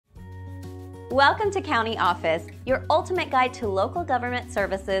Welcome to County Office, your ultimate guide to local government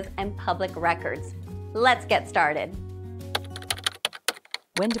services and public records. Let's get started.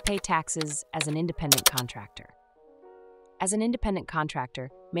 When to pay taxes as an independent contractor. As an independent contractor,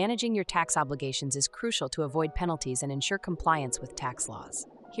 managing your tax obligations is crucial to avoid penalties and ensure compliance with tax laws.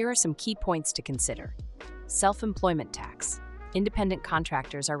 Here are some key points to consider. Self-employment tax. Independent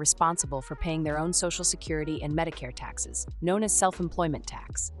contractors are responsible for paying their own Social Security and Medicare taxes, known as self-employment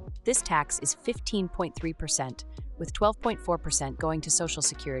tax. This tax is 15.3%, with 12.4% going to Social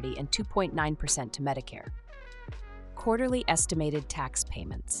Security and 2.9% to Medicare. Quarterly estimated tax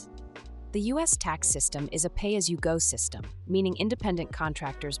payments. The U.S. tax system is a pay-as-you-go system, meaning independent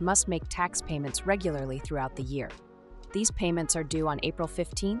contractors must make tax payments regularly throughout the year. These payments are due on April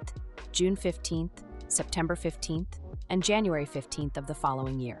 15th, June 15th, September 15th, and January 15th of the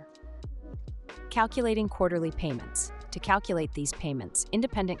following year. Calculating quarterly payments. To calculate these payments,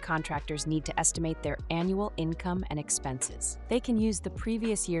 independent contractors need to estimate their annual income and expenses. They can use the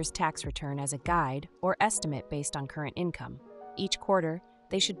previous year's tax return as a guide or estimate based on current income. Each quarter,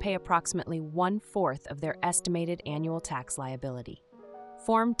 they should pay approximately 1/4 of their estimated annual tax liability.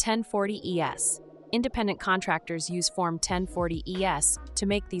 Form 1040-ES. Independent contractors use Form 1040-ES to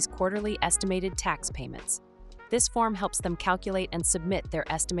make these quarterly estimated tax payments. This form helps them calculate and submit their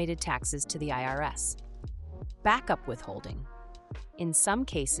estimated taxes to the IRS. Backup withholding. In some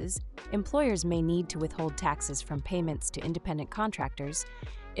cases, employers may need to withhold taxes from payments to independent contractors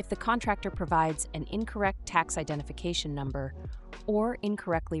if the contractor provides an incorrect tax identification number or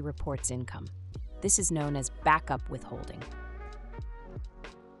incorrectly reports income. This is known as backup withholding.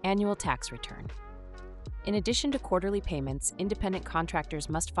 Annual tax return. In addition to quarterly payments, independent contractors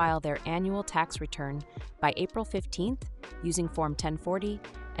must file their annual tax return by April 15th using Form 1040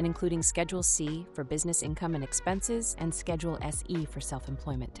 and including Schedule C for business income and expenses and Schedule SE for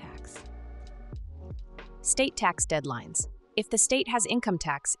self-employment tax. State tax deadlines. If the state has income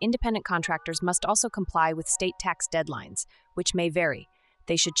tax, independent contractors must also comply with state tax deadlines, which may vary.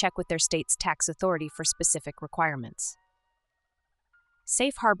 They should check with their state's tax authority for specific requirements.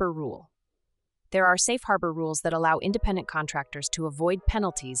 Safe harbor rule. There are safe harbor rules that allow independent contractors to avoid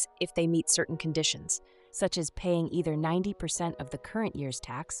penalties if they meet certain conditions, such as paying either 90% of the current year's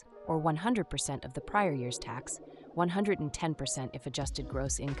tax or 100% of the prior year's tax, 110% if adjusted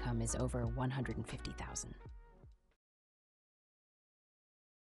gross income is over $150,000.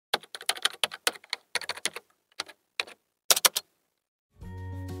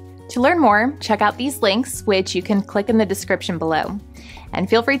 To learn more, check out these links, which you can click in the description below. And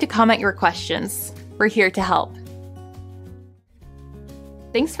feel free to comment your questions. We're here to help.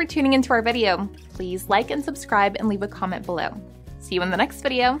 Thanks for tuning into our video. Please like and subscribe and leave a comment below. See you in the next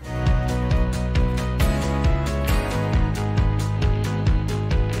video.